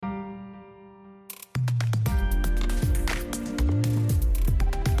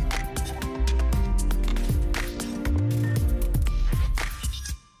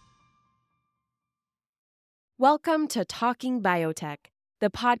Welcome to Talking Biotech,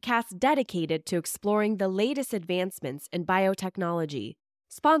 the podcast dedicated to exploring the latest advancements in biotechnology,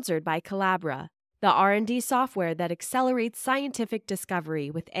 sponsored by Collabra, the R&D software that accelerates scientific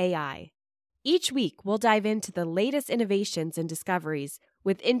discovery with AI. Each week, we'll dive into the latest innovations and discoveries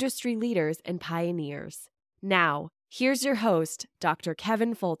with industry leaders and pioneers. Now, here's your host, Dr.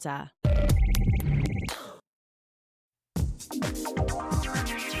 Kevin Folta.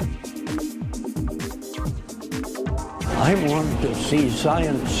 I want to see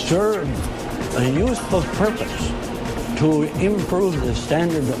science serve a useful purpose to improve the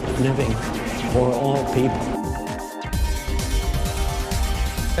standard of living for all people.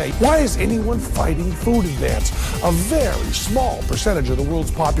 Why is anyone fighting food advance? A very small percentage of the world's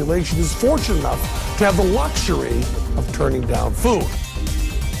population is fortunate enough to have the luxury of turning down food.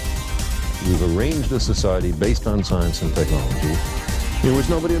 We've arranged a society based on science and technology in which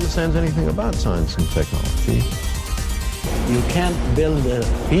nobody understands anything about science and technology. You can't build a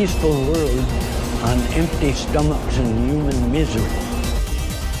peaceful world on empty stomachs and human misery.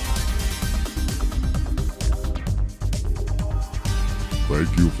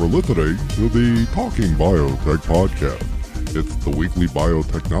 Thank you for listening to the Talking Biotech podcast. It's the weekly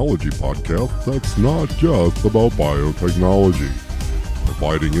biotechnology podcast that's not just about biotechnology,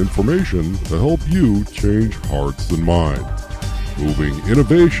 providing information to help you change hearts and minds, moving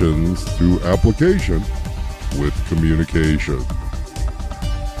innovations to application with communication.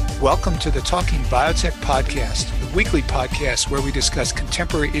 Welcome to the Talking Biotech podcast, the weekly podcast where we discuss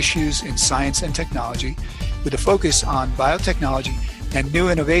contemporary issues in science and technology with a focus on biotechnology and new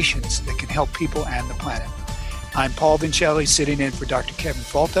innovations that can help people and the planet. I'm Paul Vincelli, sitting in for Dr. Kevin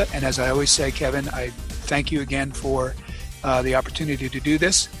Folta, and as I always say, Kevin, I thank you again for the opportunity to do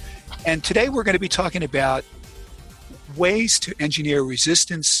this. And today we're going to be talking about ways to engineer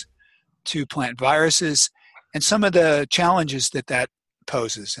resistance to plant viruses and some of the challenges that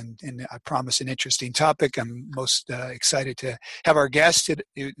poses. And I promise an interesting topic. I'm most excited to have our guest,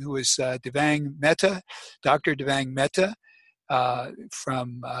 who is Devang Mehta, Dr. Devang Mehta,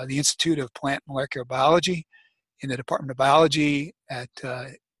 from the Institute of Plant Molecular Biology in the Department of Biology at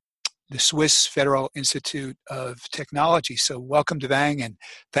the Swiss Federal Institute of Technology. So welcome, Devang, and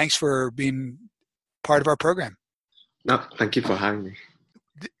thanks for being part of our program. No, thank you for having me.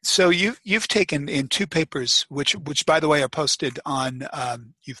 So you've taken in two papers, which by the way are posted on.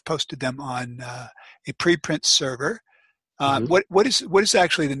 You've posted them on a preprint server. What is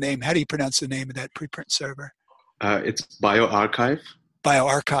actually the name? How do you pronounce the name of that preprint server? It's bioRxiv.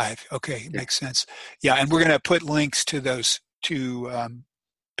 bioRxiv. Okay, yeah. Makes sense. Yeah, and we're going to put links to those two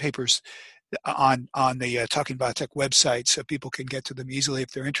papers on the Talking Biotech website so people can get to them easily if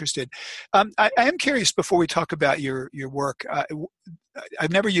they're interested. I am curious, before we talk about your work,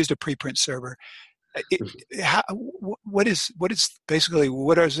 I've never used a preprint server. What is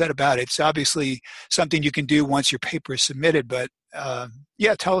that about? It's obviously something you can do once your paper is submitted, but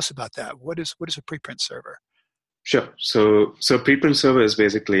tell us about that. What is a preprint server? Sure. So preprint server is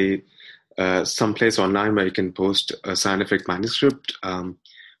basically some place online where you can post a scientific manuscript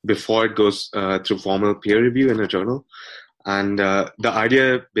before it goes through formal peer review in a journal. And the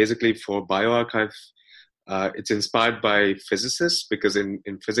idea basically for bioRxiv, it's inspired by physicists, because in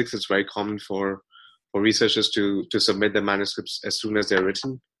physics it's very common for researchers to submit their manuscripts as soon as they're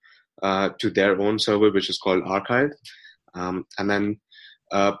written to their own server, which is called arXiv. And then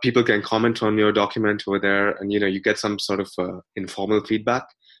people can comment on your document over there, and you get some sort of informal feedback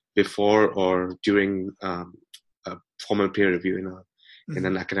before or during a formal peer review in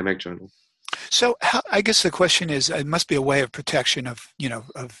an academic journal. So I guess the question is, it must be a way of protection of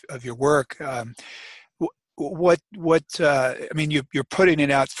your work. You're putting it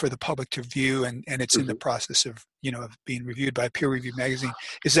out for the public to view, and it's in the process of being reviewed by a peer reviewed magazine.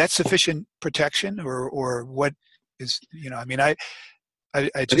 Is that sufficient protection, or what is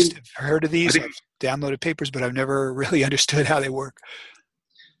I just have heard of these. I've downloaded papers, but I've never really understood how they work.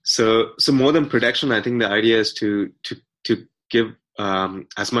 So more than protection, I think the idea is to give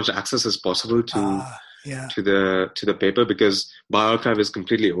as much access as possible to the paper, because bioRxiv is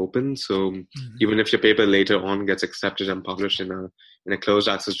completely open. So even if your paper later on gets accepted and published in a closed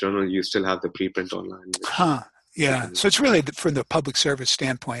access journal, you still have the preprint online. So it's really from the public service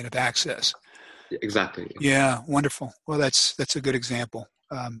standpoint of access. Exactly. Yeah, wonderful. Well, that's a good example.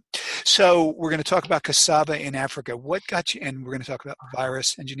 So we're going to talk about cassava in Africa. What got you, and we're going to talk about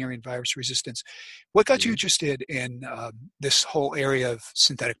engineering virus resistance. What got you interested in this whole area of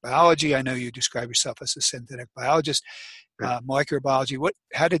synthetic biology? I know you describe yourself as a synthetic biologist, molecular biology.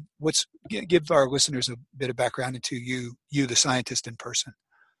 Give our listeners a bit of background into you, the scientist in person.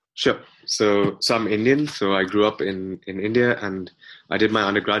 Sure. So I'm Indian. So I grew up in India, and I did my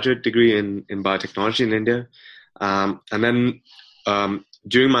undergraduate degree in biotechnology in India. And then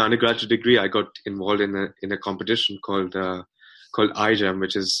during my undergraduate degree, I got involved in a competition called IGEM,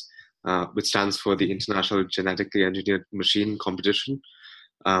 which stands for the International Genetically Engineered Machine Competition.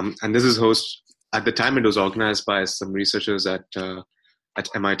 And this is at the time it was organized by some researchers at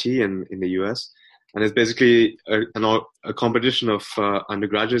MIT in the US. And it's basically a competition of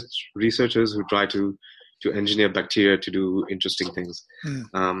undergraduate researchers who try to engineer bacteria to do interesting things.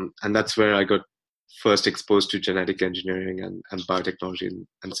 And that's where I got first exposed to genetic engineering and biotechnology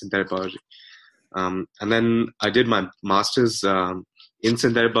and synthetic biology. And then I did my master's in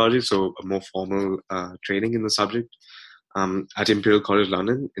synthetic biology, so a more formal training in the subject at Imperial College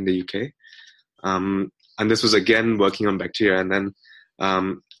London in the UK. And this was again working on bacteria. And then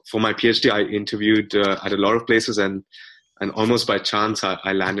for my PhD, I interviewed at a lot of places, and almost by chance,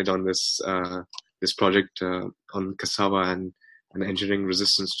 I landed on this project on cassava and engineering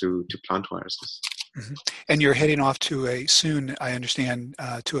resistance to plant viruses. Mm-hmm. And you're heading off to soon, I understand,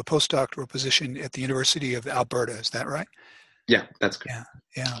 to a postdoctoral position at the University of Alberta. Is that right? Yeah, that's correct.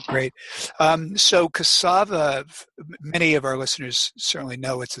 Yeah, great. So cassava, many of our listeners certainly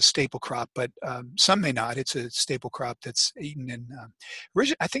know it's a staple crop, but some may not. It's a staple crop that's eaten in,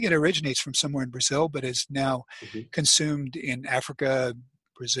 I think it originates from somewhere in Brazil, but is now consumed in Africa,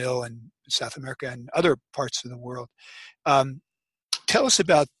 Brazil, and South America, and other parts of the world. Tell us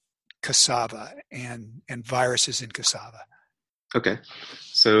about cassava and viruses in cassava. Okay,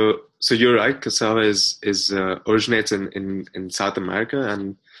 so you're right. Cassava originates in South America,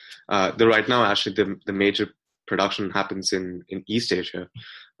 and right now actually the major production happens in East Asia,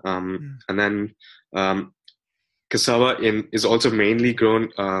 and then cassava is also mainly grown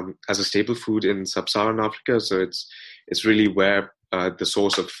as a staple food in sub-Saharan Africa. So it's really where the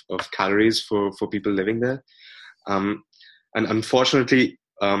source of calories for people living there, and unfortunately.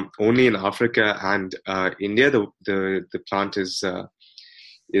 Only in Africa and India, the plant is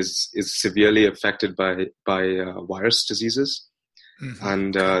severely affected by virus diseases,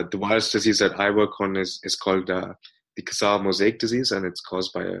 and the virus disease that I work on is called the cassava mosaic disease, and it's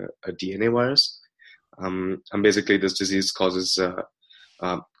caused by a DNA virus. And basically, this disease causes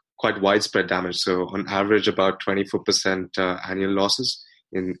quite widespread damage. So, on average, about 24% annual losses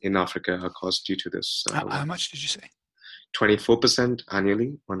in Africa are caused due to this. How much did you say? 24%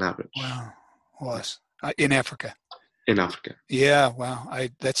 annually on average. Wow, was in Africa. In Africa. Yeah, wow.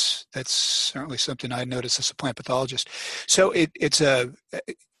 That's certainly something I noticed as a plant pathologist. So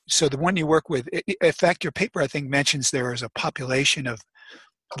so the one you work with. In fact, your paper I think mentions there is a population of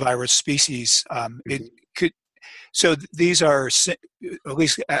virus species. So these are at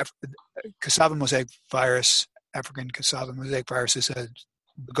least cassava mosaic virus. African cassava mosaic virus is a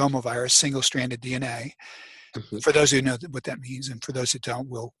begomovirus, single-stranded DNA. For those who know what that means, and for those who don't,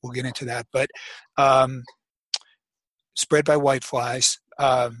 we'll get into that. But spread by whiteflies,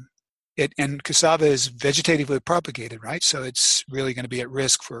 and cassava is vegetatively propagated, right? So it's really going to be at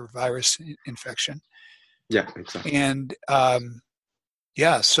risk for virus infection. Yeah, exactly. And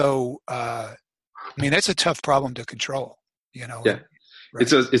so I mean that's a tough problem to control. You know. Yeah.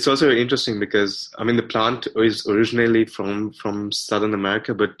 Right. It's also interesting because the plant is originally from Southern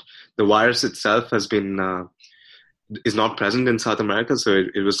America, but the virus itself is not present in South America. So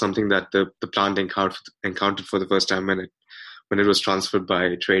it was something that the plant encountered for the first time when it was transferred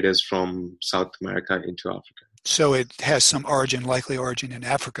by traders from South America into Africa. So it has some likely origin in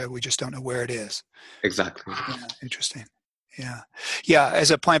Africa. We just don't know where it is. Exactly. Yeah, interesting. Yeah.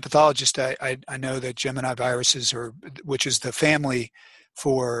 As a plant pathologist, I know that Gemini viruses, which is the family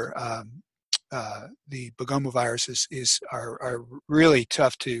for the begomoviruses, are really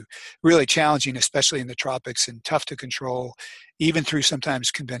really challenging, especially in the tropics, and tough to control, even through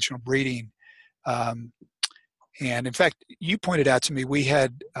sometimes conventional breeding. And in fact, you pointed out to me we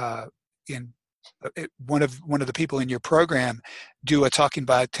had one of the people in your program do a Talking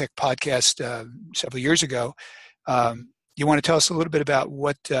Biotech podcast several years ago. You want to tell us a little bit about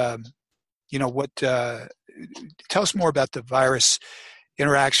tell us more about the virus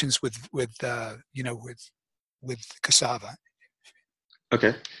interactions with cassava.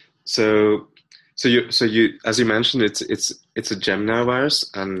 Okay, so you as you mentioned, it's a Gemini virus,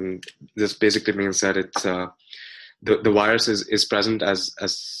 and this basically means that it's the virus is present as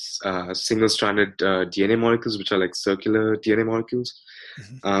single-stranded DNA molecules, which are like circular DNA molecules,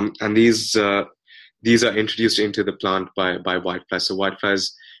 and these are introduced into the plant by whiteflies. So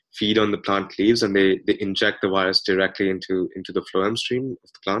whiteflies feed on the plant leaves, and they inject the virus directly into the phloem stream of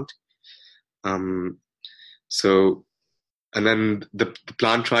the plant. So then the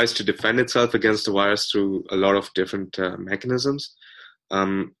plant tries to defend itself against the virus through a lot of different mechanisms.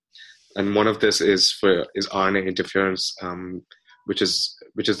 And one of this is RNA interference, which is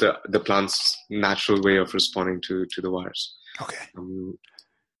the plant's natural way of responding to the virus. Okay.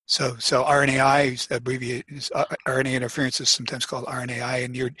 So RNAi RNA interference is sometimes called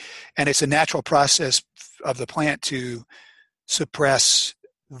RNAi, and it's a natural process of the plant to suppress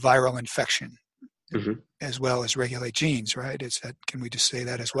viral infection as well as regulate genes, right? Can we just say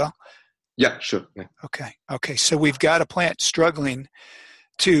that as well? Yeah, sure. Yeah. Okay. So we've got a plant struggling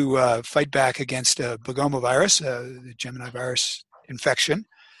to fight back against a begomavirus, the Gemini virus infection,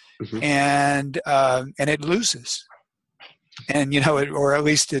 and it loses. And or at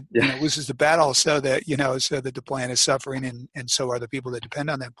least it loses the battle, so that the plant is suffering, and so are the people that depend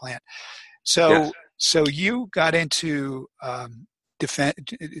on that plant. So you got into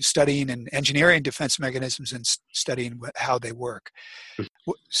studying and engineering defense mechanisms and studying how they work.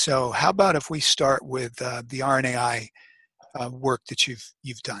 So how about if we start with the RNAi work that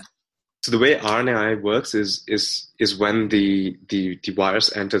you've done? So the way RNAi works is when the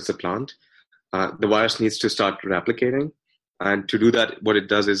virus enters the plant, the virus needs to start replicating. And to do that, what it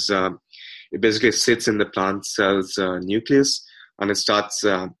does is it basically sits in the plant cell's nucleus, and it starts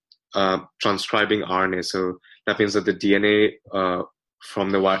transcribing RNA. So that means that the DNA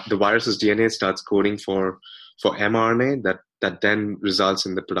from the virus's DNA starts coding for mRNA that then results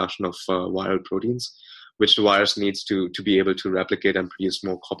in the production of viral proteins, which the virus needs to be able to replicate and produce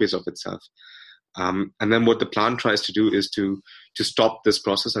more copies of itself. And then what the plant tries to do is to stop this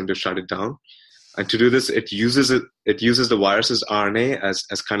process and to shut it down. And to do this, it uses the virus's RNA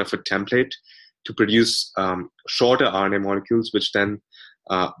as kind of a template to produce shorter RNA molecules, which then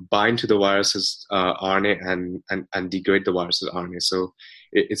bind to the virus's RNA and degrade the virus's RNA. So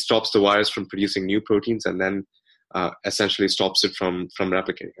it stops the virus from producing new proteins, and then essentially stops it from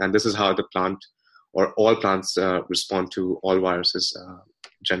replicating. And this is how the plant or all plants respond to all viruses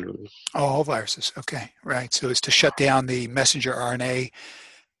generally. All viruses, okay, right. So it's to shut down the messenger RNA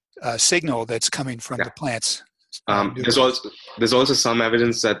signal that's coming from the plants. There's also some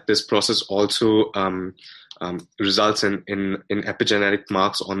evidence that this process also results in epigenetic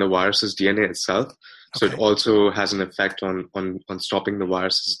marks on the virus's DNA itself. So it also has an effect on stopping the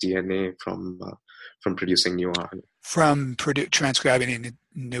virus's DNA from producing new RNA. From transcribing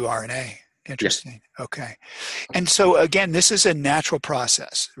new RNA. Interesting. Yeah. Okay. And so again, this is a natural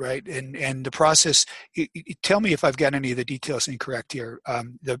process, right? And the process, tell me if I've got any of the details incorrect here.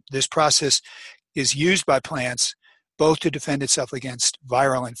 This process is used by plants both to defend itself against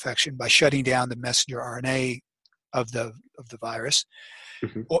viral infection by shutting down the messenger RNA of the virus,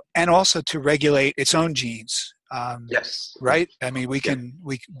 and also to regulate its own genes. Yes. Right? I mean,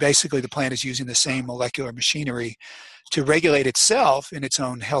 basically the plant is using the same molecular machinery to regulate itself in its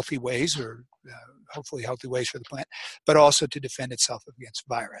own healthy ways, or hopefully healthy ways for the plant, but also to defend itself against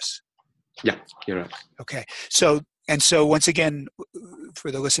virus. Yeah, you're right. Okay. So once again,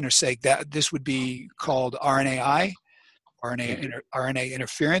 for the listener's sake, that this would be called RNAi, RNA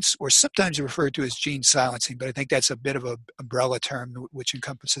interference, or sometimes referred to as gene silencing, but I think that's a bit of an umbrella term which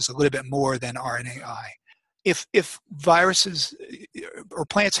encompasses a little bit more than RNAi. If viruses or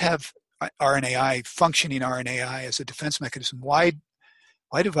plants have RNAi, functioning RNAi as a defense mechanism, why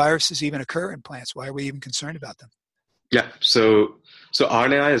do viruses even occur in plants? Why are we even concerned about them? Yeah, so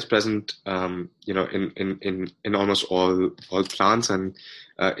RNAi is present, in almost all plants, and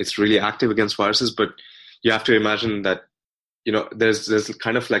it's really active against viruses. But you have to imagine that there's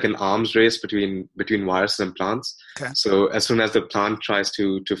kind of like an arms race between viruses and plants. Okay. So as soon as the plant tries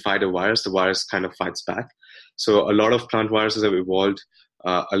to fight a virus, the virus kind of fights back. So a lot of plant viruses have evolved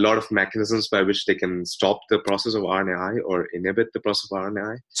a lot of mechanisms by which they can stop the process of RNAi or inhibit the process of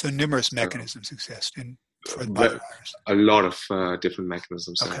RNAi. So numerous mechanisms exist for the virus. A lot of different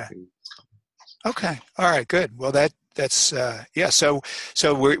mechanisms. Okay. Okay. All right. Good. Well, that's yeah. So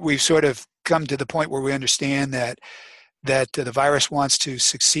we've sort of come to the point where we understand that the virus wants to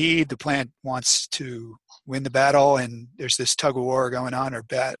succeed, the plant wants to win the battle, and there's this tug of war going on, or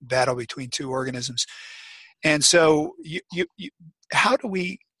battle between two organisms. And so how do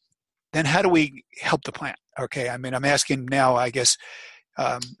we help the plant? Okay, I mean, I'm asking now, I guess,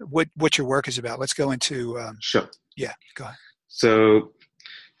 what your work is about. Let's go into sure. Yeah, go ahead.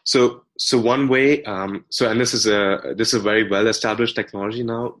 So one way, and this is a very well established technology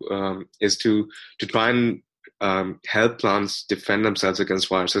now, is to try and help plants defend themselves against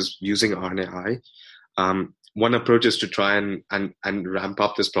viruses using RNAi. One approach is to try and ramp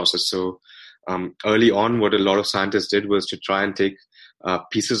up this process. So early on, what a lot of scientists did was to try and take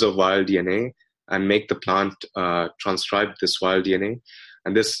pieces of viral DNA and make the plant transcribe this viral DNA.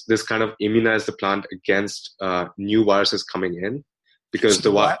 And this kind of immunized the plant against new viruses coming in, because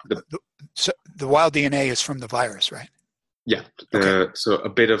so the wild DNA is from the virus, right? Yeah. Okay. So a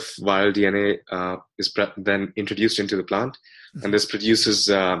bit of viral DNA is then introduced into the plant, and this produces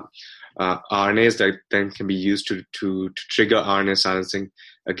RNAs that then can be used to trigger RNA silencing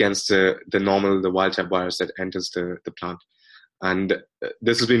against the wild type virus that enters the plant. And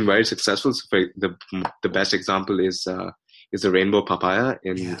this has been very successful. So the best example is the rainbow papaya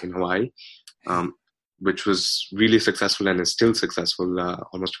in Hawaii, which was really successful and is still successful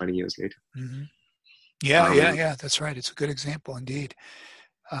almost 20 years later. Mm-hmm. Yeah, that's right. It's a good example indeed.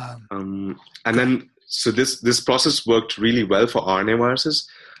 And then, so this process worked really well for RNA viruses.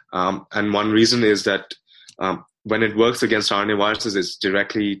 And one reason is that when it works against RNA viruses, it's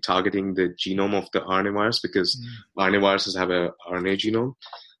directly targeting the genome of the RNA virus, because RNA viruses have a RNA genome.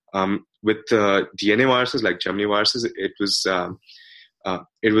 With DNA viruses like Gemini viruses,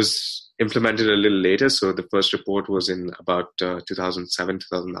 it was implemented a little later. So the first report was in about 2007,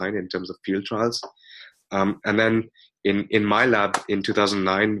 2009 in terms of field trials. And then in my lab in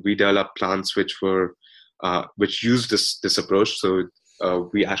 2009, we developed plants which used this approach. So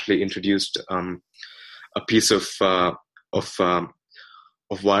we actually introduced a piece of viral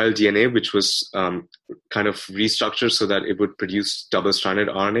DNA, which was kind of restructured so that it would produce double-stranded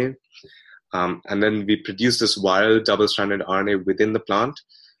RNA. And then we produce this viral double-stranded RNA within the plant,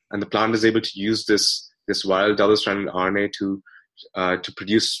 and the plant is able to use this viral double-stranded RNA to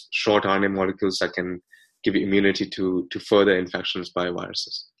produce short RNA molecules that can give immunity to further infections by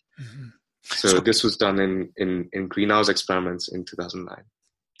viruses. Mm-hmm. So this was done in greenhouse experiments in 2009.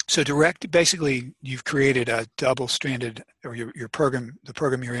 So basically, you've created a double-stranded, or your program, the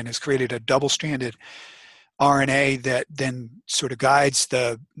program you're in, has created a double-stranded RNA that then sort of guides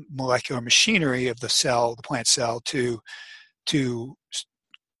the molecular machinery of the plant cell to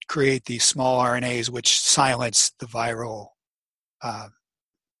create these small RNAs which silence the viral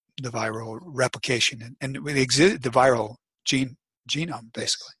replication and the viral genome,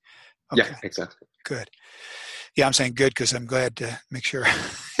 basically. Okay. Yeah, exactly. Good. Yeah, I'm saying good because I'm glad to make sure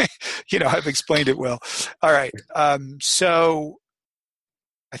I've explained it well. All right. So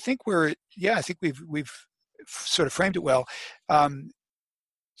I think we've sort of framed it well.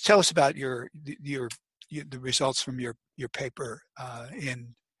 Tell us about the results from your paper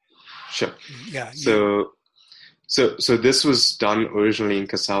in. Sure. Yeah. So this was done originally in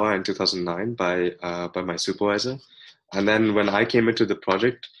Kasawa in 2009 by my supervisor, and then when I came into the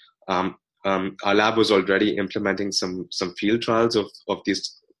project, our lab was already implementing some field trials of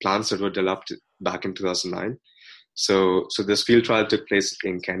these plants that were developed back in 2009. So this field trial took place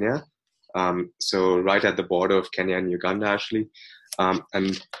in Kenya, so right at the border of Kenya and Uganda, actually,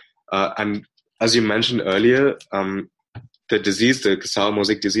 and as you mentioned earlier, the disease, the Kasawa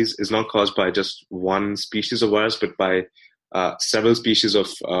mosaic disease, is not caused by just one species of virus, but by several species of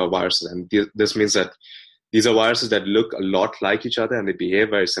viruses. And this means that these are viruses that look a lot like each other and they behave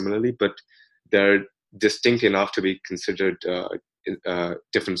very similarly, but they're distinct enough to be considered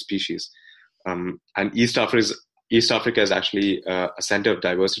different species. And East Africa is actually a center of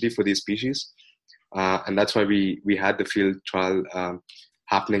diversity for these species. And that's why we had the field trial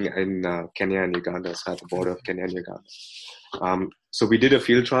happening in Kenya and Uganda, so at the border of Kenya and Uganda. So we did a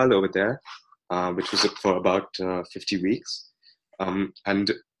field trial over there, which was for about 50 weeks.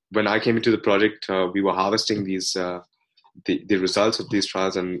 And when I came into the project, we were harvesting these the results of these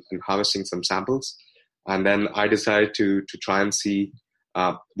trials and harvesting some samples. And then I decided to try and see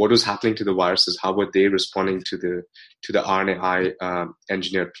what was happening to the viruses, how were they responding to the RNAi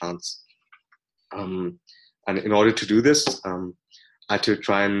engineered plants. And in order to do this, I had to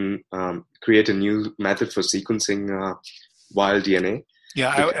try and create a new method for sequencing wild DNA.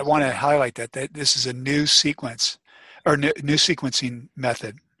 Yeah, I want to highlight that this is a new sequence or new sequencing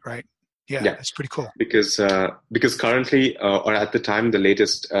method, right? Yeah, that's pretty cool. Because currently, or at the time, the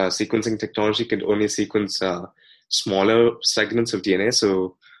latest sequencing technology can only sequence smaller segments of DNA.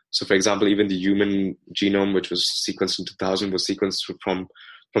 So for example, even the human genome, which was sequenced in 2000, was sequenced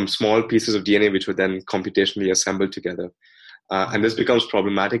from small pieces of DNA, which were then computationally assembled together. And this becomes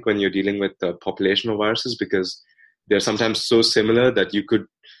problematic when you're dealing with the population of viruses, because they're sometimes so similar that you could,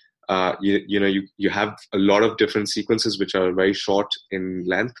 you have a lot of different sequences which are very short in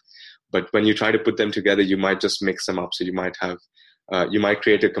length. But when you try to put them together, you might just mix them up. So you might have, you might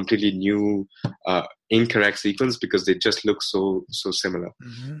create a completely new, incorrect sequence because they just look so similar.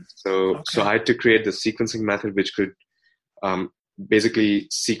 Mm-hmm. So I had to create the sequencing method which could basically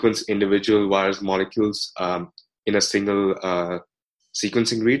sequence individual virus molecules in a single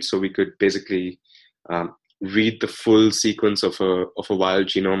sequencing read, so we could basically read the full sequence of a viral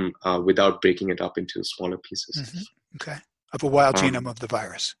genome without breaking it up into smaller pieces. Mm-hmm. Okay, of a wild genome of the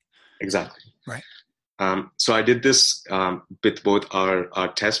virus. Exactly. Right. So I did this with both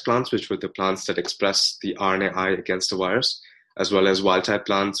our test plants, which were the plants that express the RNAi against the virus, as well as wild-type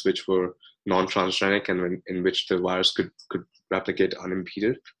plants, which were non-transgenic and in which the virus could replicate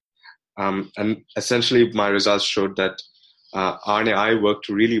unimpeded. And essentially, my results showed that RNAi worked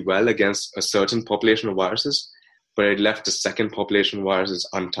really well against a certain population of viruses, but it left the second population of viruses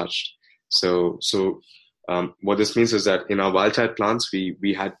untouched. So what this means is that in our wild-type plants,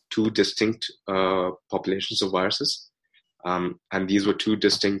 we had two distinct populations of viruses, and these were two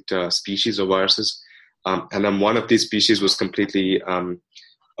distinct species of viruses. And then one of these species was completely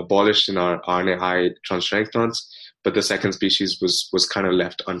abolished in our RNAi transgenic plants, but the second species was kind of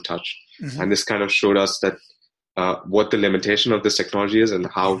left untouched. Mm-hmm. And this kind of showed us that what the limitation of this technology is and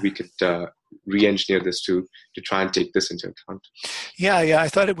how we could re-engineer this to try and take this into account. Yeah, I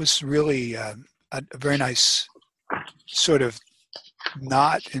thought it was really a very nice sort of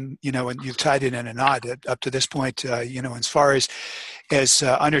knot, and and you've tied it in a knot up to this point. As far as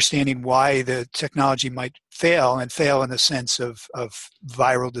understanding why the technology might fail in the sense of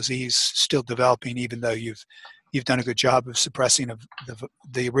viral disease still developing, even though you've done a good job of suppressing of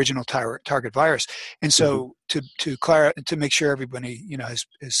the original target virus. And so to make sure everybody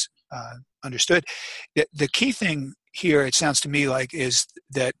has understood, the key thing here, it sounds to me like, is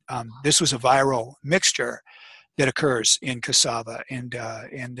that this was a viral mixture that occurs in cassava, and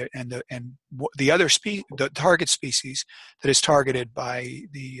the other the target species that is targeted by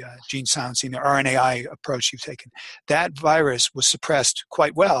the gene silencing, the RNAi approach you've taken, that virus was suppressed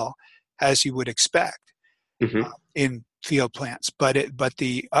quite well, as you would expect. Mm-hmm. In field plants, but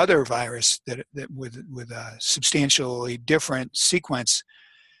the other virus that with a substantially different sequence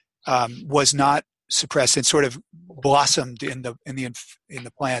was not suppressed and sort of blossomed in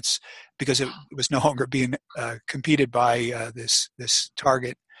the plants because it was no longer being competed by this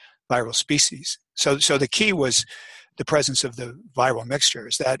target viral species. So the key was the presence of the viral mixture.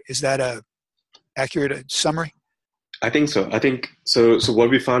 Is that a accurate summary? I think so. So what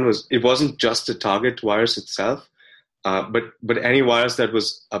we found was it wasn't just the target virus itself, but any virus that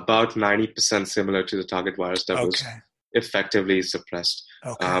was about 90% similar to the target virus that was effectively suppressed.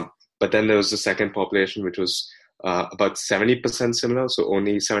 Okay. But then there was the second population, which was about 70% similar, so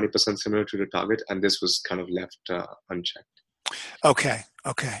only 70% similar to the target, and this was kind of left unchecked. Okay,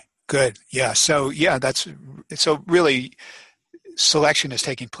 good. Yeah, so really selection is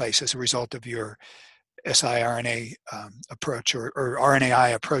taking place as a result of your siRNA approach or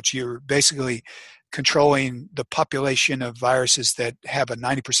RNAi approach. You're basically controlling the population of viruses that have a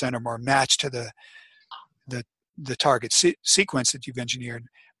 90% or more match to the target sequence that you've engineered,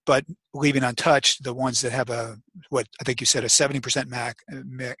 but leaving untouched the ones that have what I think you said, a 70%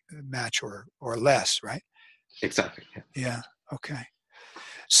 match or less, right? Exactly. Yeah. Okay.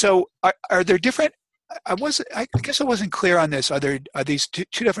 So are there different? I guess I wasn't clear on this. Are these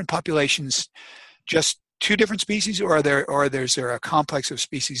two different populations? Just two different species, or is there a complex of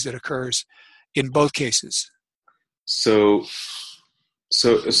species that occurs in both cases? So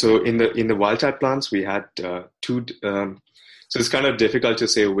in the wild type plants we had two. So it's kind of difficult to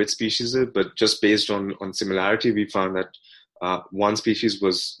say which species it is, but just based on similarity, we found that one species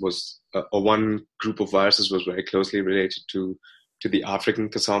or one group of viruses was very closely related to the African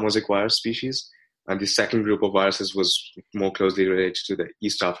cassava mosaic virus species. And the second group of viruses was more closely related to the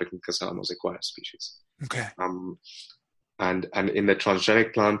East African cassava mosaic virus species. Okay. And in the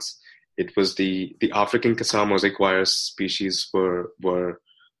transgenic plants, it was the African cassava mosaic virus species were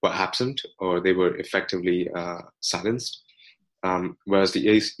absent, or they were effectively silenced, whereas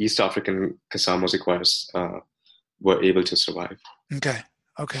the East African cassava mosaic virus were able to survive. Okay.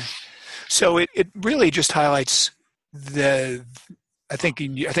 So it really just highlights I think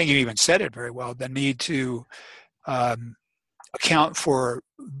you even said it very well, the need to account for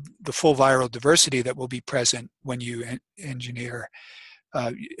the full viral diversity that will be present when you engineer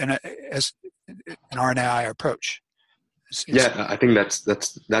as an RNAi approach. Yeah, I think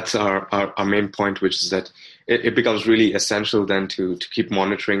that's our main point, which is that it becomes really essential then to keep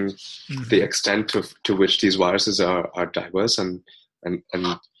monitoring the extent to which these viruses are diverse and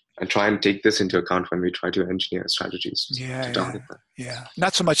try and take this into account when we try to engineer strategies to target that. Yeah,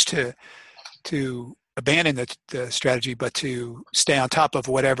 not so much to abandon the strategy, but to stay on top of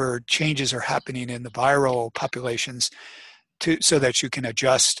whatever changes are happening in the viral populations, so that you can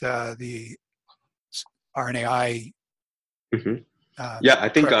adjust the RNAi. I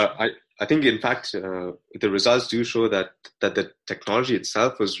think I I think, in fact, the results do show that the technology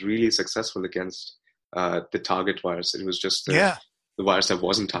itself was really successful against the target virus. It was just the virus that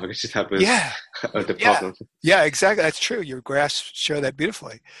wasn't targeted that was the problem. Yeah, exactly. That's true. Your graphs show that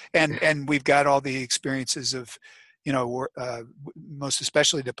beautifully. And we've got all the experiences of, most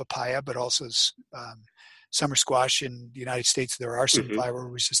especially the papaya, but also summer squash in the United States. There are some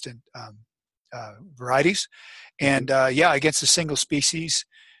viral resistant varieties. And against a single species,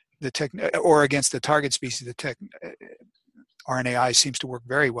 or against the target species, the RNAi seems to work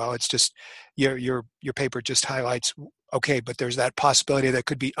very well. It's just your paper just highlights, okay, but there's that possibility that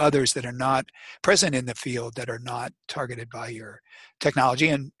could be others that are not present in the field that are not targeted by your technology,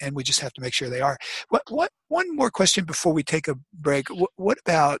 and we just have to make sure they are. One more question before we take a break. What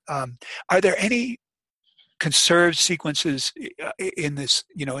about, are there any conserved sequences in this,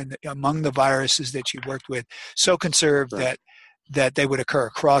 among the viruses that you worked with, so conserved that they would occur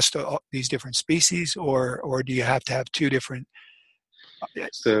across these different species, or do you have to have two different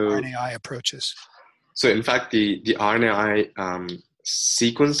RNAi approaches? So in fact, the RNAi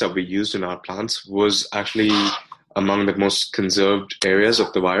sequence that we used in our plants was actually among the most conserved areas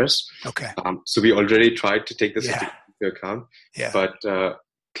of the virus. Okay. So we already tried to take this into account, but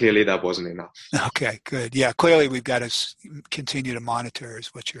clearly that wasn't enough. Okay, good. Yeah, clearly we've got to continue to monitor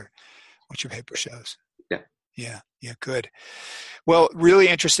is what your paper shows. Yeah, good. Well, really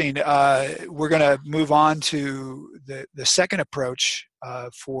interesting. We're going to move on to the second approach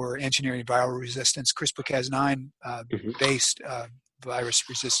for engineering viral resistance, CRISPR-Cas9 based virus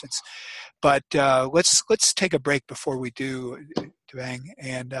resistance. But let's take a break before we do, Devang.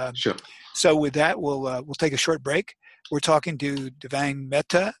 And sure. So with that, we'll take a short break. We're talking to Devang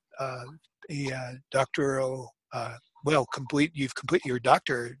Mehta, a doctoral. You've completed your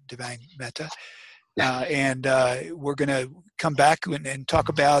doctor, Devang Mehta. And we're going to come back and talk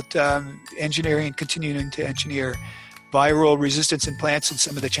about engineering, continuing to engineer viral resistance in plants and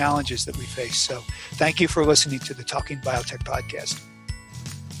some of the challenges that we face. So thank you for listening to the Talking Biotech podcast.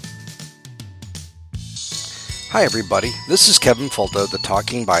 Hi, everybody. This is Kevin Folta, the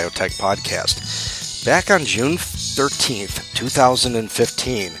Talking Biotech podcast. Back on June 13th,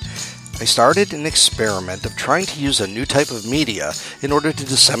 2015, I started an experiment of trying to use a new type of media in order to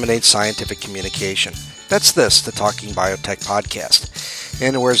disseminate scientific communication. That's this, the Talking Biotech podcast.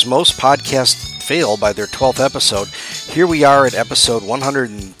 And whereas most podcasts fail by their 12th episode, here we are at episode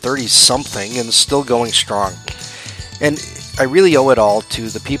 130-something and still going strong. And I really owe it all to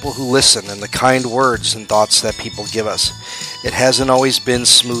the people who listen and the kind words and thoughts that people give us. It hasn't always been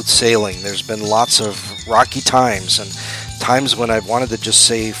smooth sailing. There's been lots of rocky times and times when I've wanted to just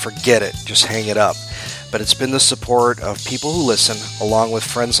say, forget it, just hang it up. But it's been the support of people who listen, along with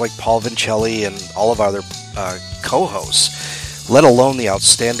friends like Paul Vincelli and all of our other co-hosts, let alone the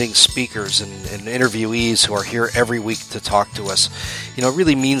outstanding speakers and interviewees who are here every week to talk to us. It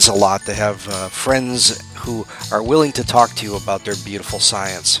really means a lot to have friends who are willing to talk to you about their beautiful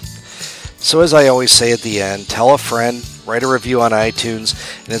science. So as I always say at the end, tell a friend, write a review on iTunes,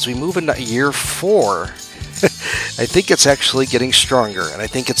 and as we move into year 4, I think it's actually getting stronger, and I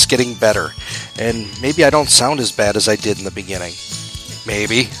think it's getting better. And maybe I don't sound as bad as I did in the beginning.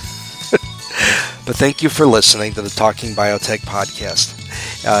 Maybe. But thank you for listening to the Talking Biotech podcast.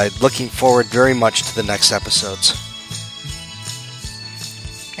 Looking forward very much to the next episodes.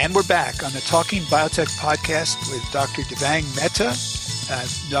 And we're back on the Talking Biotech podcast with Dr. Devang Mehta.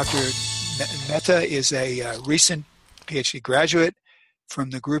 Dr. Mehta is a recent PhD graduate from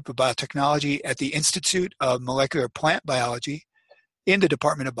the group of biotechnology at the Institute of Molecular Plant Biology in the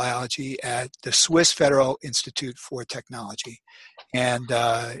Department of Biology at the Swiss Federal Institute for Technology, and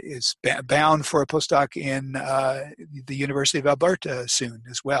is bound for a postdoc in the University of Alberta soon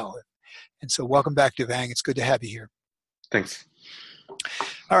as well. And so welcome back, Devang. It's good to have you here. Thanks.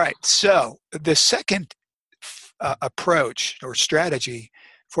 All right. So the second approach or strategy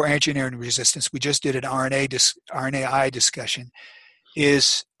for engineering resistance, we just did an RNAi discussion,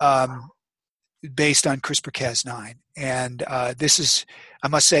 is based on CRISPR-Cas9. And this is, I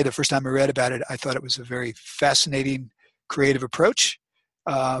must say, the first time I read about it, I thought it was a very fascinating, creative approach.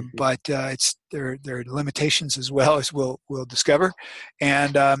 But there are limitations as well, as we'll discover.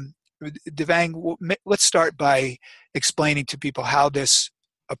 And Devang, let's start by explaining to people how this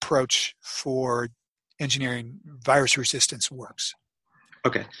approach for engineering virus resistance works.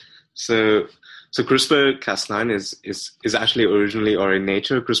 Okay, so CRISPR-Cas9 is actually originally, or in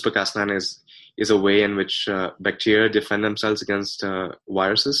nature, CRISPR-Cas9 is a way in which bacteria defend themselves against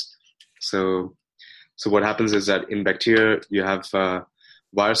viruses. So what happens is that in bacteria you have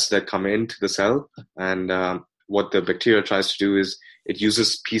viruses that come into the cell, and what the bacteria tries to do is it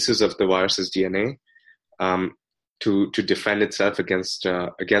uses pieces of the virus's DNA to defend itself against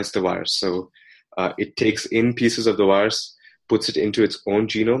the virus. So it takes in pieces of the virus, puts it into its own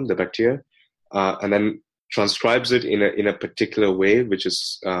genome, the bacteria, and then transcribes it in a particular way, which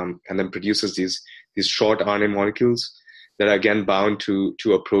is and then produces these short RNA molecules that are again bound to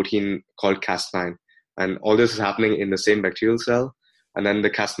a protein called Cas9. And all this is happening in the same bacterial cell. And then the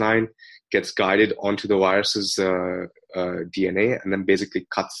Cas9 gets guided onto the virus's DNA, and then basically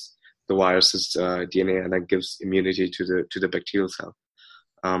cuts the virus's DNA, and then gives immunity to the bacterial cell.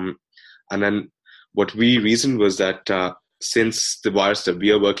 And then what we reasoned was that since the virus that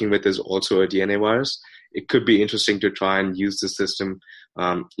we are working with is also a DNA virus, it could be interesting to try and use the system,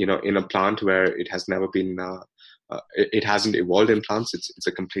 in a plant where it has never been, it hasn't evolved in plants. It's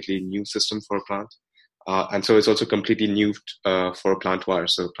a completely new system for a plant. And so it's also completely new for a plant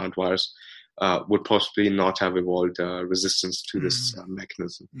virus. So a plant virus would possibly not have evolved resistance to this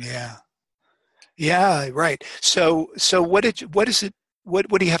mechanism. Yeah, right. So what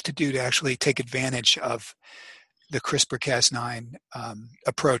do you have to do to actually take advantage of the CRISPR-Cas9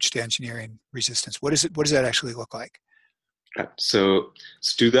 approach to engineering resistance? What does that actually look like? So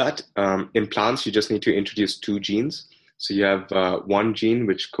to do that, in plants, you just need to introduce two genes. So you have one gene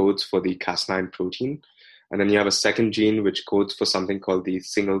which codes for the Cas9 protein, and then you have a second gene which codes for something called the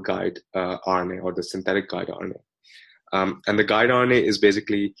single guide RNA, or the synthetic guide RNA. And the guide RNA is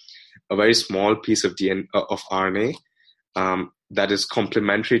basically a very small piece of DNA of RNA that is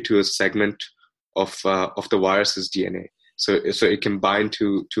complementary to a segment of the virus's DNA. So it can bind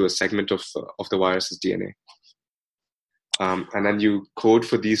to a segment of the virus's DNA. And then you code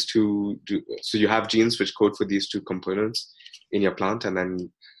for these two. So you have genes which code for these two components in your plant, and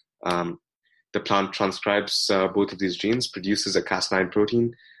then the plant transcribes both of these genes, produces a Cas9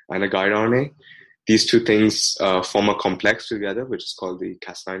 protein and a guide RNA. These two things form a complex together, which is called the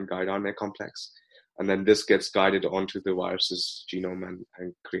Cas9 guide RNA complex. And then this gets guided onto the virus's genome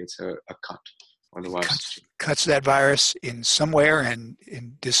and creates a cut on the virus. Cuts that virus in somewhere and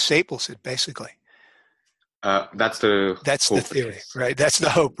disables it, basically. That's the theory, right? That's the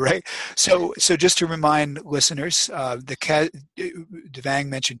hope, right? So just to remind listeners, Devang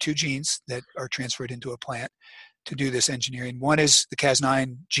mentioned two genes that are transferred into a plant to do this engineering. One is the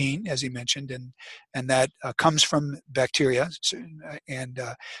Cas9 gene, as he mentioned, and that comes from bacteria. And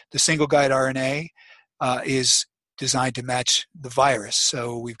the single guide RNA is designed to match the virus.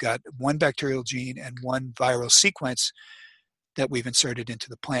 So we've got one bacterial gene and one viral sequence that we've inserted into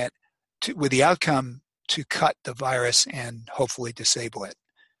the plant with the outcome to cut the virus and hopefully disable it.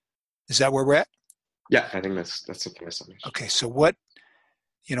 Is that where we're at? Yeah, I think that's a fair summation. Okay, so what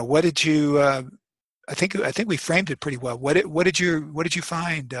did you? I think we framed it pretty well. What did you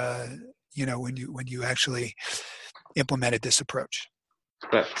find? When you actually implemented this approach.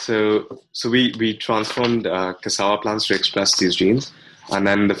 Right. So we transformed cassava plants to express these genes, and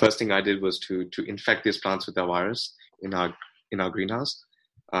then the first thing I did was to infect these plants with the virus in our greenhouse.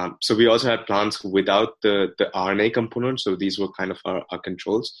 So we also had plants without the RNA component. So these were kind of our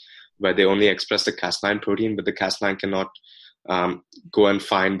controls, where they only express the Cas9 protein, but the Cas9 cannot go and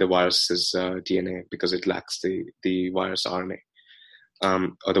find the virus's DNA because it lacks the virus RNA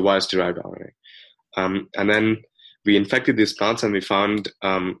or the virus-derived RNA. And then we infected these plants, and we found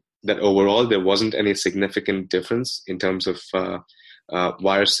that overall there wasn't any significant difference in terms of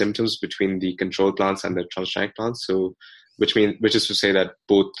virus symptoms between the control plants and the transgenic plants. So which is to say that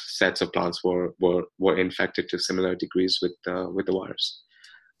both sets of plants were infected to similar degrees with the virus.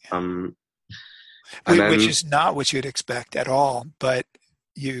 Which is not what you'd expect at all, but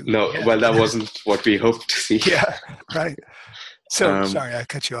well, that wasn't what we hoped to see. Yeah, right. So sorry, I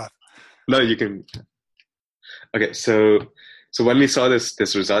cut you off. No, you can. Okay, so when we saw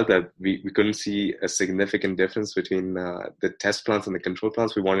this result that we couldn't see a significant difference between the test plants and the control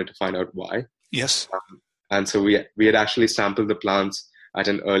plants, we wanted to find out why. Yes. And so we had actually sampled the plants at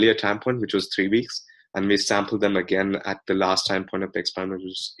an earlier time point, which was 3 weeks, and we sampled them again at the last time point of the experiment, which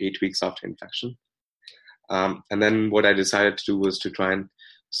was 8 weeks after infection. And then what I decided to do was to try and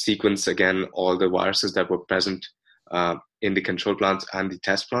sequence again all the viruses that were present in the control plants and the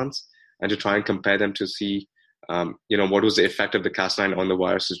test plants, and to try and compare them to see, what was the effect of the Cas9 on the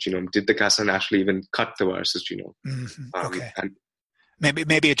virus's genome? Did the Cas9 actually even cut the virus's genome? Mm-hmm. Okay. And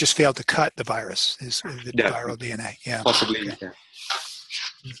maybe it just failed to cut the virus, the viral DNA. Yeah. Possibly. Okay.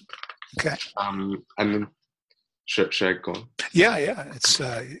 Yeah. Okay. And should I go on? Yeah. It's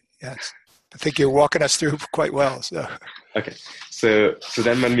I think you're walking us through quite well. So. Okay. So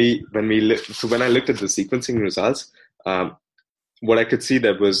then when I looked at the sequencing results, what I could see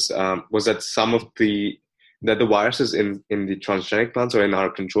that was that some of the that the viruses in the transgenic plants or in our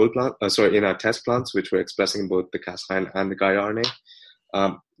control plant, in our test plants, which were expressing both the Cas9 and the guide RNA,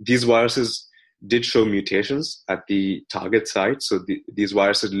 these viruses did show mutations at the target site. So these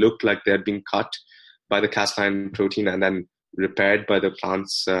viruses looked like they had been cut by the Cas9 protein and then repaired by the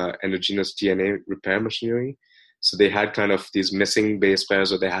plant's endogenous DNA repair machinery. So they had kind of these missing base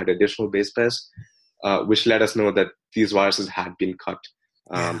pairs, or they had additional base pairs, which let us know that these viruses had been cut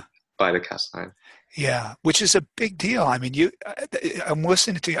by the Cas9. Yeah, which is a big deal. I mean, I'm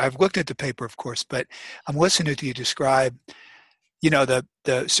listening to you. I've looked at the paper, of course, but I'm listening to you describe, the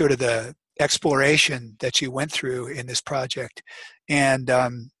sort of the exploration that you went through in this project. And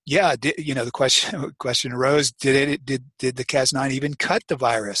the question arose: did the Cas9 even cut the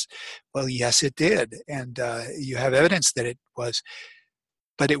virus? Well, yes, it did, and you have evidence that it was.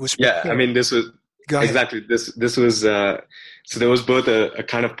 But it was. Yeah, I mean, this was exactly this. This was so there was both a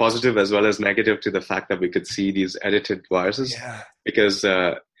kind of positive as well as negative to the fact that we could see these edited viruses, because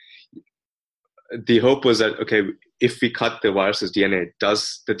the hope was that, okay, if we cut the virus's DNA,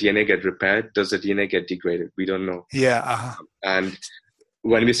 does the DNA get repaired? Does the DNA get degraded? We don't know. And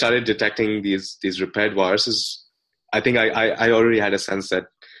when we started detecting these repaired viruses, I think I already had a sense that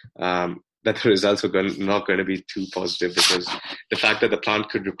that the results were not going to be too positive, because the fact that the plant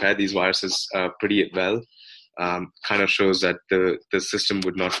could repair these viruses pretty well kind of shows that the system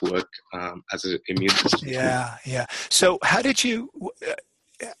would not work as an immune system. Yeah. So how did you?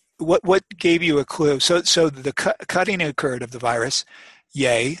 What gave you a clue? So the cutting occurred of the virus,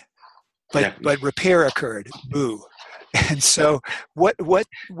 yay, but repair occurred, boo. And so what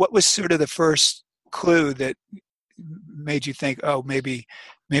was sort of the first clue that made you think, oh, maybe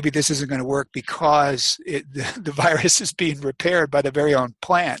this isn't going to work, because the virus is being repaired by the very own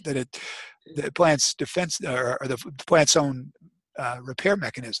plant, the plant's defense or the plant's own repair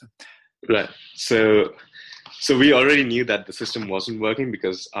mechanism. Right. So we already knew that the system wasn't working,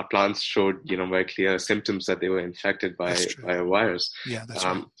 because our plants showed, very clear symptoms that they were infected by a virus. Yeah, that's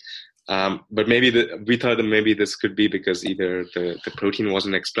right. But we thought that maybe this could be because either the protein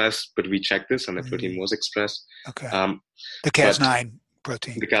wasn't expressed, but we checked this and the protein was expressed. Okay. The Cas9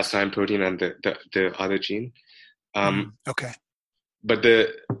 protein. The Cas9 protein and the other gene. Okay. But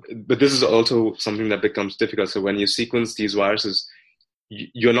this is also something that becomes difficult. So when you sequence these viruses,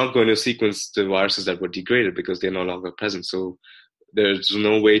 you're not going to sequence the viruses that were degraded, because they're no longer present. So there's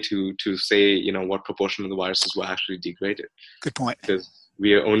no way to say, what proportion of the viruses were actually degraded. Good point. Because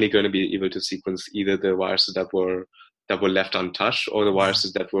we are only going to be able to sequence either the viruses that were left untouched, or the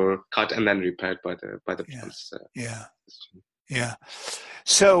viruses that were cut and then repaired by the plants. Yeah.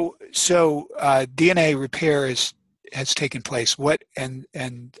 So DNA repair has taken place. What and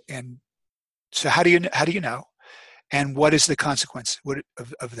so how do you know? And what is the consequence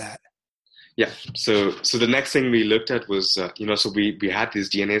of that? Yeah. So the next thing we looked at was, so we had these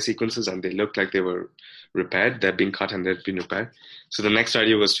DNA sequences and they looked like they were repaired. They'd been cut and they'd been repaired. So the next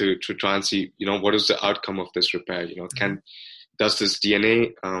idea was to try and see, what is the outcome of this repair? Does this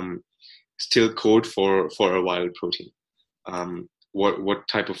DNA still code for a viral protein? What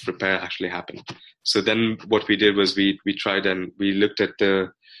type of repair actually happened? So then what we did was we tried and we looked at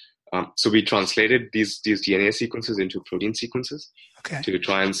so we translated these DNA sequences into protein sequences to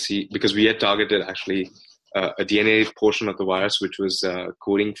try and see, because we had targeted actually a DNA portion of the virus which was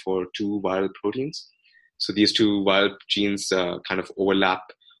coding for two viral proteins. So these two viral genes kind of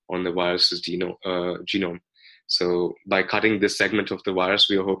overlap on the virus's genome. So by cutting this segment of the virus,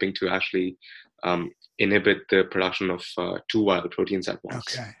 we were hoping to actually inhibit the production of two viral proteins at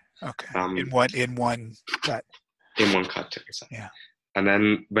once. Okay. In one cut. In one cut, exactly. Yeah. And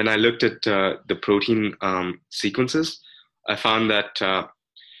then when I looked at the protein sequences, I found that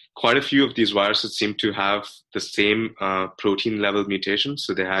quite a few of these viruses seem to have the same protein level mutations.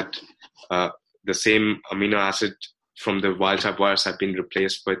 So they had the same amino acid from the wild type virus had been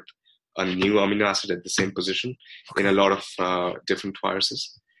replaced with a new amino acid at the same position in a lot of different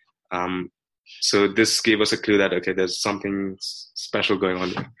viruses. So this gave us a clue that, okay, there's something special going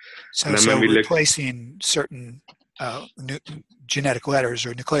on here. So replacing certain genetic letters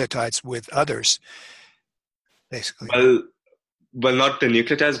or nucleotides with others, basically. Well, not the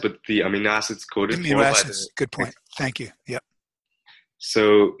nucleotides, but the amino acids coded for. Amino acids. Good point. Thank you. Yep.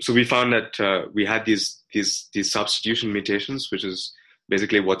 So we found that we had these substitution mutations, which is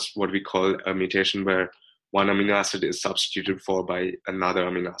basically what we call a mutation where one amino acid is substituted for by another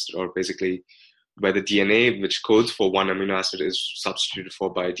amino acid, or basically where the DNA which codes for one amino acid is substituted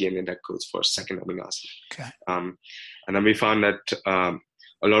for by DNA that codes for a second amino acid. Okay. And then we found that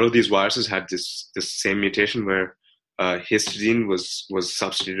a lot of these viruses had this same mutation where histidine was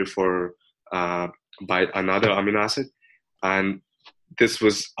substituted for by another amino acid, and this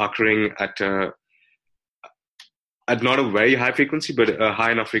was occurring at not a very high frequency, but a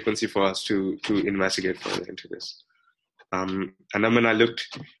high enough frequency for us to investigate further into this. And then when I looked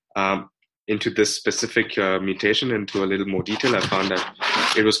into this specific mutation into a little more detail, I found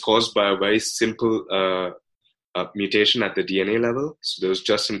that it was caused by a very simple mutation at the DNA level. So there was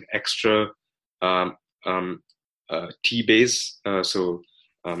just an extra T base,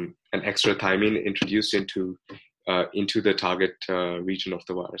 an extra thymine introduced into the target region of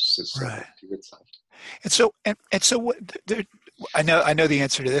the virus. Right. And so what, I know the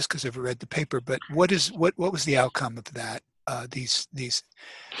answer to this because I've read the paper. But what was the outcome of that? These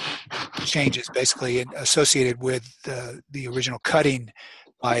changes basically associated with the original cutting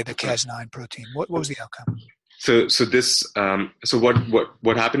by the Cas9 protein. What was the outcome? So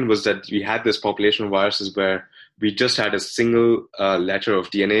what happened was that we had this population of viruses where we just had a single letter of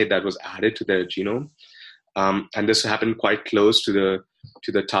DNA that was added to their genome, and this happened quite close to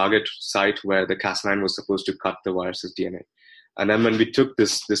the target site where the Cas9 was supposed to cut the virus's DNA. And then when we took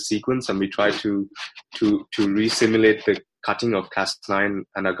this sequence and we tried to re-simulate the cutting of Cas9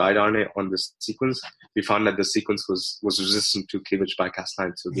 and a guide RNA on this sequence, we found that the sequence was resistant to cleavage by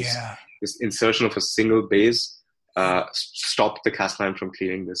Cas9. So this insertion of a single base stopped the Cas9 from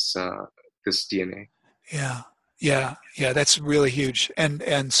cleaving this DNA. Yeah, that's really huge.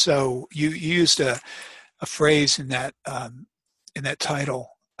 And so you used a phrase in that title.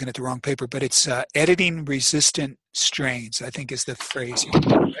 I'm looking at the wrong paper, but it's editing resistant strains, I think is the phrase.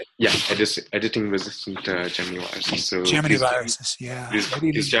 Right? Yeah, editing resistant Gemini viruses. So Gemini viruses, yeah.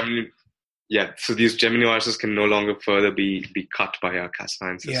 These Gemini, so these Gemini viruses can no longer further be cut by our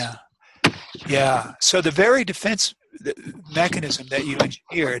Cas9 system. Yeah. So the very defense mechanism that you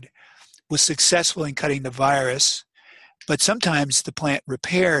engineered was successful in cutting the virus, but sometimes the plant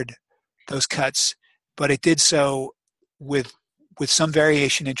repaired those cuts, but it did so with some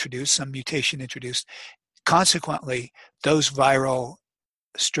variation introduced, some mutation introduced. Consequently, those viral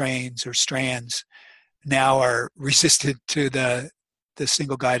strains or strands now are resistant to the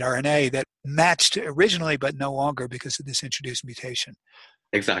single guide RNA that matched originally, but no longer because of this introduced mutation.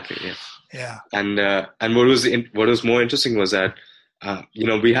 Exactly. Yeah. And what was more interesting was that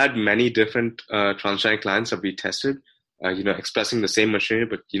we had many different transgenic lines that we tested, expressing the same machinery,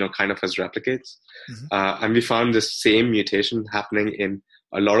 but kind of as replicates. Mm-hmm. And we found the same mutation happening in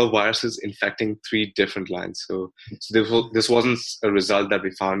a lot of viruses infecting 3 different lines. So this wasn't a result that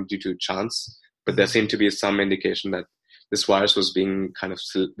we found due to chance, but there seemed to be some indication that this virus was being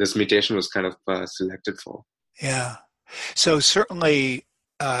this mutation was kind of selected for. Yeah. So certainly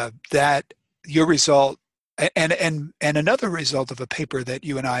that your result and another result of a paper that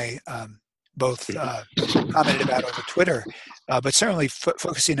you and I both commented about over Twitter, but certainly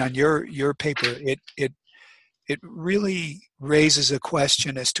focusing on your paper, it really raises a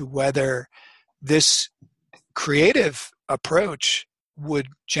question as to whether this creative approach would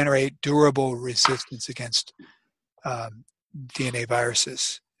generate durable resistance against DNA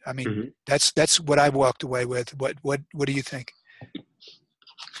viruses. I mean, that's what I walked away with. What do you think?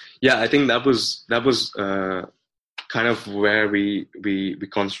 Yeah, I think that was kind of where we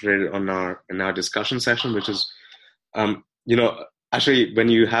concentrated on in our discussion session, which is, actually when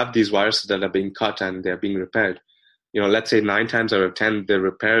you have these viruses that are being cut and they're being repaired, let's say 9 times out of 10, the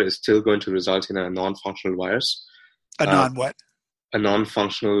repair is still going to result in a non-functional virus. A non-what? A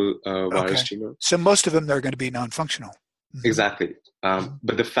non-functional virus genome. So most of them are going to be non-functional. Mm-hmm. Exactly.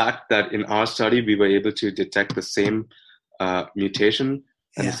 But the fact that in our study we were able to detect the same mutation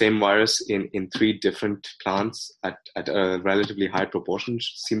and the same virus in 3 different plants at a relatively high proportion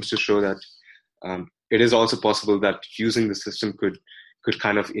seems to show that it is also possible that using the system could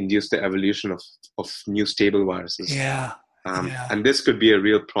kind of induce the evolution of new stable viruses. And this could be a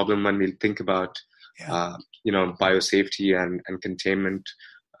real problem when we think about biosafety and containment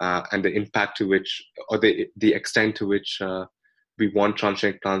and the impact to which, or the extent to which we want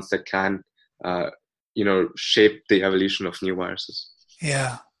transgenic plants that can shape the evolution of new viruses.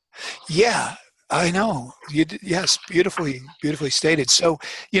 Yeah, I know. Yes, beautifully stated. So,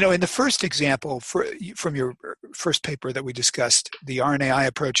 in the first example from your first paper that we discussed, the RNAi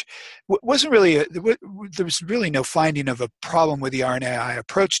approach, wasn't really there was really no finding of a problem with the RNAi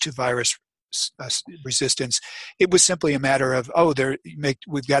approach to virus resistance. It was simply a matter of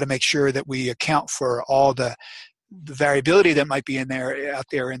we've got to make sure that we account for all the variability that might be out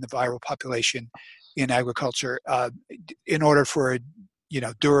there in the viral population in agriculture in order for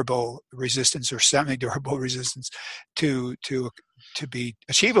durable resistance or semi-durable resistance to be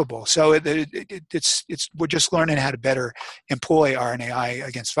achievable. So it's we're just learning how to better employ RNAi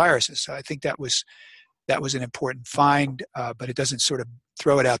against viruses. So I think that was that was an important find, but it doesn't sort of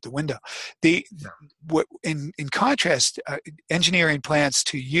throw it out the window. In contrast, engineering plants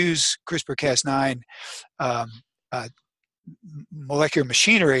to use CRISPR-Cas9 molecular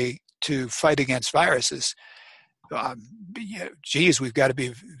machinery to fight against viruses. We've got to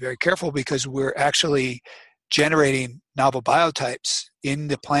be very careful because we're actually generating novel biotypes in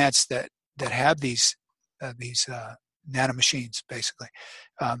the plants that have these nanomachines, basically.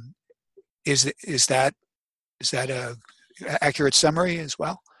 Is that a accurate summary as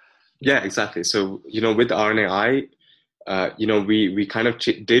well? Yeah, exactly. So, with RNAi, we kind of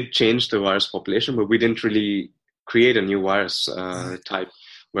did change the virus population, but we didn't really create a new virus type.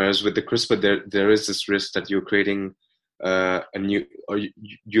 Whereas with the CRISPR, there is this risk that you're creating a new, or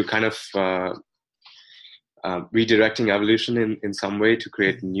you're kind of redirecting evolution in some way to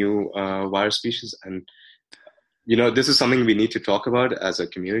create new virus species. And, this is something we need to talk about as a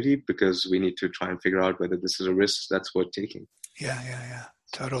community because we need to try and figure out whether this is a risk that's worth taking. Yeah,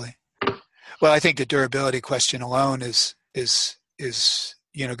 totally. Well, I think the durability question alone is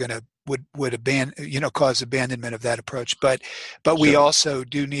would cause abandonment of that approach. But we also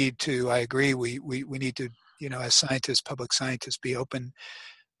do need to. I agree. We need to, as scientists, public scientists, be open,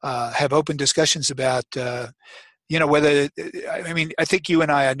 have open discussions about, whether. I mean, I think you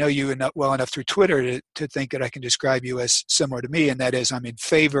and I know you well enough through Twitter to think that I can describe you as similar to me, and that is, I'm in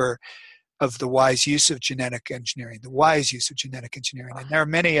favor of the wise use of genetic engineering, and there are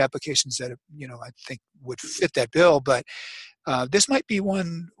many applications that I think would fit that bill, but this might be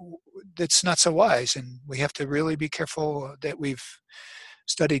one that's not so wise, and we have to really be careful that we've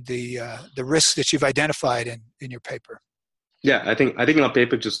studied the risks that you've identified in your paper. Yeah, I think our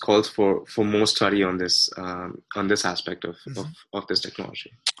paper just calls for more study on this aspect of this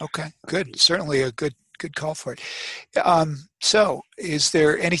technology. Okay, good. Certainly a good call for it. So, is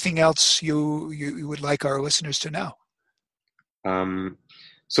there anything else you would like our listeners to know?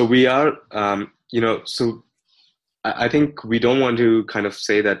 So we are, so I think we don't want to kind of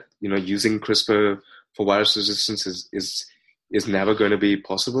say that using CRISPR for virus resistance is never going to be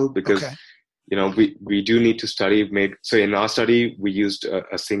possible because we do need to study. So in our study we used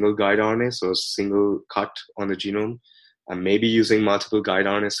a single guide RNA, so a single cut on the genome. And maybe using multiple guide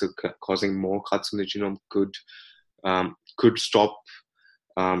RNAs, so causing more cuts in the genome could stop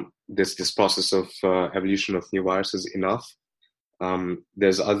this process of evolution of new viruses enough.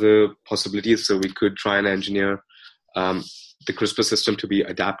 There's other possibilities, so we could try and engineer the CRISPR system to be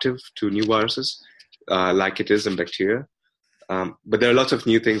adaptive to new viruses, like it is in bacteria. But there are lots of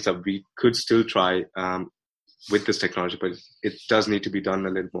new things that we could still try with this technology, but it does need to be done a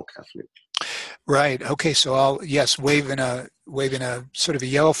little more carefully. Right. Okay. So I'll waving a sort of a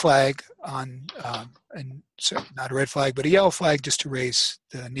yellow flag on, and so not a red flag, but a yellow flag just to raise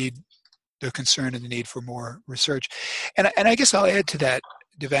the concern and the need for more research. And I guess I'll add to that,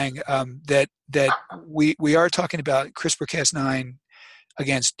 Devang, that we are talking about CRISPR-Cas9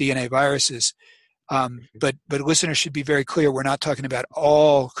 against DNA viruses. But listeners should be very clear, we're not talking about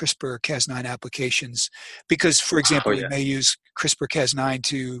all CRISPR-Cas9 applications because, for example, we may use CRISPR-Cas9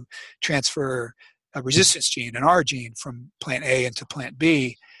 to transfer a resistance gene, an R gene, from plant A into plant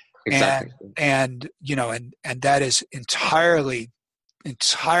B. Exactly. And that is entirely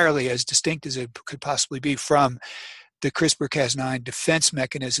as distinct as it could possibly be from the CRISPR-Cas9 defense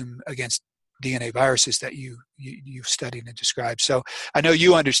mechanism against DNA viruses that you've studied and described. So I know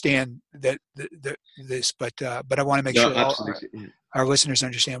you understand this, but I want to make sure our listeners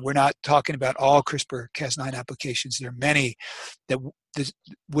understand we're not talking about all CRISPR-Cas9 applications. There are many that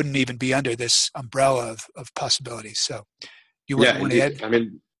wouldn't even be under this umbrella of possibilities. So you want to add?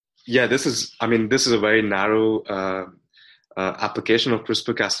 This is a very narrow application of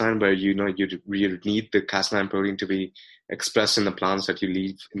CRISPR-Cas9 where you need the Cas9 protein to be expressed in the plants that you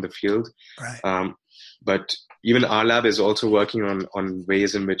leave in the field. Right. But even our lab is also working on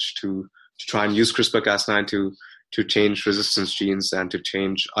ways in which to try and use CRISPR-Cas9 to change resistance genes and to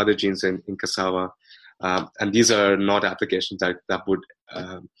change other genes in cassava. And these are not applications that would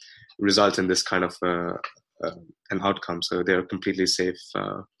result in this kind of an outcome. So they're completely safe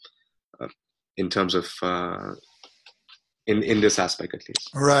in terms of in this aspect, at least.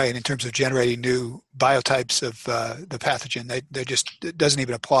 Right, in terms of generating new biotypes of the pathogen, it doesn't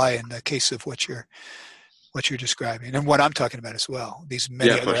even apply in the case of what you're describing, and what I'm talking about as well. These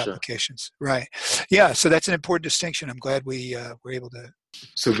many other applications, right? Yeah, so that's an important distinction. I'm glad we were able to.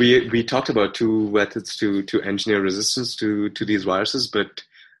 So we talked about two methods to engineer resistance to these viruses, but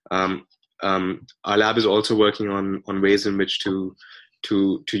our lab is also working on ways in which to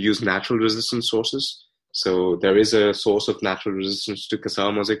use natural resistance sources. So there is a source of natural resistance to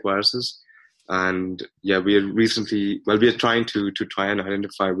cassava mosaic viruses, And yeah, we are trying to try and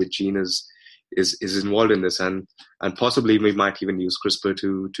identify which gene is involved in this, and possibly we might even use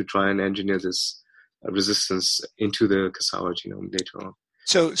CRISPR to try and engineer this resistance into the cassava genome later on.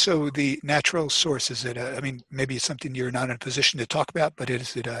 So the natural source, is it? Maybe it's something you're not in a position to talk about, but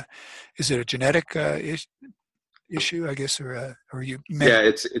is it a genetic issue, I guess, or you? Yeah,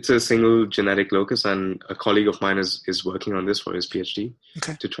 it's a single genetic locus, and a colleague of mine is working on this for his PhD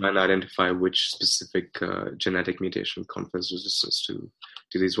to try and identify which specific genetic mutation confers resistance to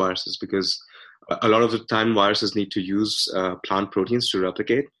these viruses, because a lot of the time viruses need to use plant proteins to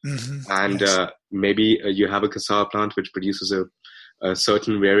replicate, and maybe you have a cassava plant which produces a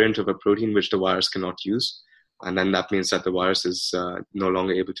certain variant of a protein which the virus cannot use, and then that means that the virus is no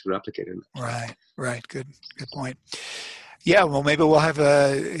longer able to replicate it. Right. Good point. Yeah, well, maybe we'll have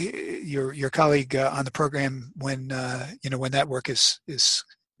your colleague on the program when when that work is at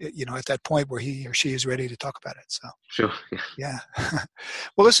that point where he or she is ready to talk about it. So sure. Yeah.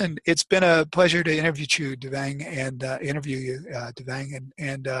 Well, listen, it's been a pleasure to interview you, Devang,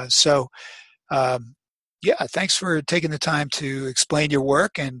 yeah, thanks for taking the time to explain your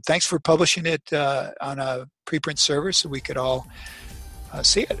work, and thanks for publishing it on a preprint server so we could all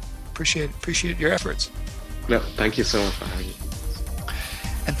see it. Appreciate your efforts. No, thank you so much for having me.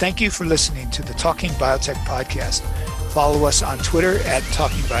 And thank you for listening to the Talking Biotech podcast. Follow us on Twitter at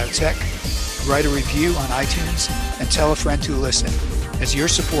Talking Biotech, write a review on iTunes, and tell a friend to listen, as your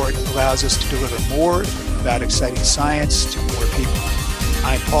support allows us to deliver more about exciting science to more people.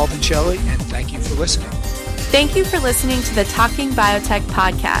 I'm Paul Vincelli, and thank you for listening. Thank you for listening to the Talking Biotech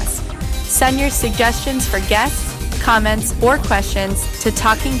podcast. Send your suggestions for guests, comments, or questions to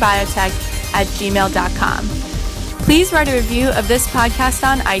talkingbiotech@gmail.com. Please write a review of this podcast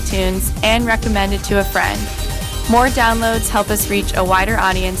on iTunes and recommend it to a friend. More downloads help us reach a wider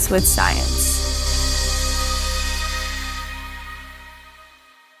audience with science.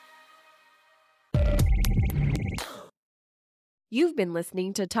 You've been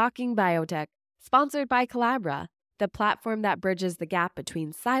listening to Talking Biotech, sponsored by Collabra, the platform that bridges the gap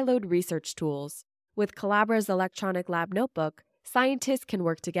between siloed research tools. With Collabra's electronic lab notebook, scientists can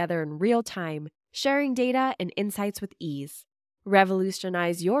work together in real time, sharing data and insights with ease.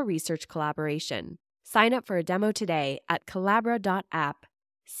 Revolutionize your research collaboration. Sign up for a demo today at collabra.app,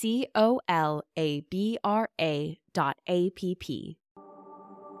 collabra.app.